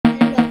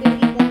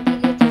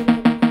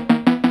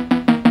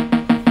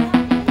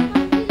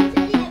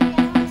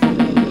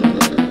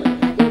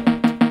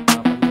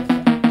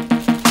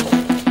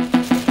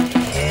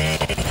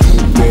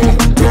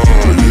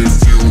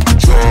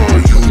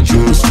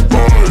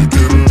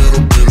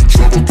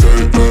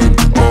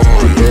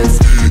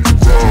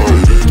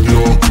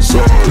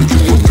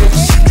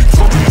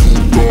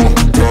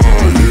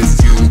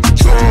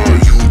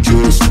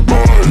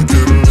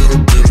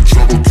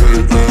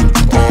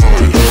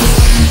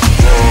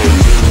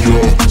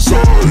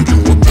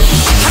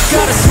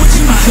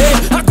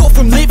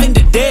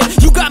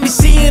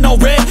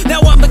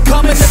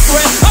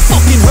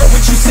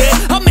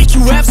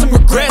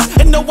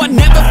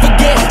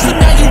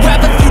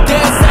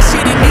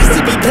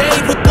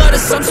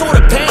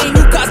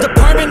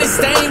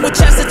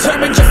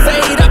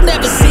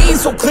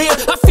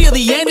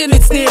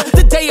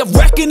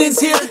weapons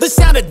here, the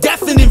sound of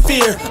deafening fear.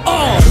 You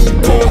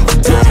gon'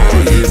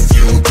 die if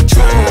you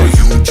try,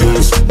 you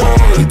just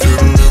might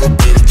get a little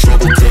bit of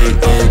trouble.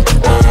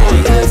 K-N-I-F-E,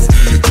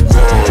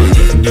 right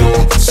in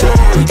your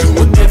side, you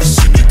will never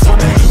see me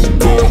coming. You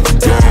gon'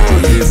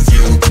 die if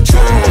you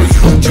try,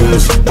 you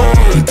just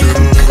might get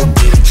a little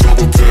bit of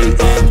trouble.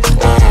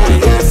 K-N-I-F-E,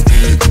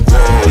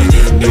 right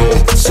in your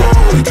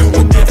side, you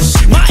will never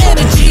see me coming. My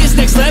energy is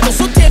next level,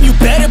 so damn you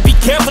better be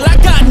careful. I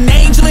got an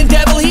angel and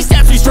devil, he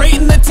snaps me straight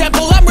in the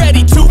temple. I'm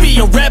ready to be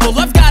a rebel,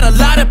 I've got a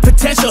lot of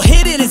potential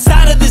hidden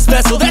inside of this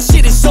vessel. That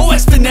shit is so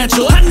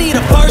exponential. I need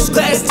a first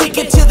class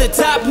ticket to the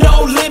top,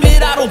 no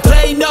limit. I don't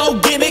play no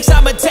gimmicks,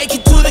 I'ma take you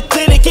to the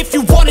clinic. If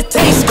you want a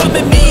taste, come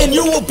at me and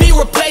you will be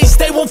replaced.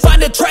 They won't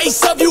find a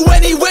trace of you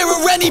anywhere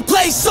or any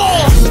place.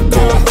 Oh!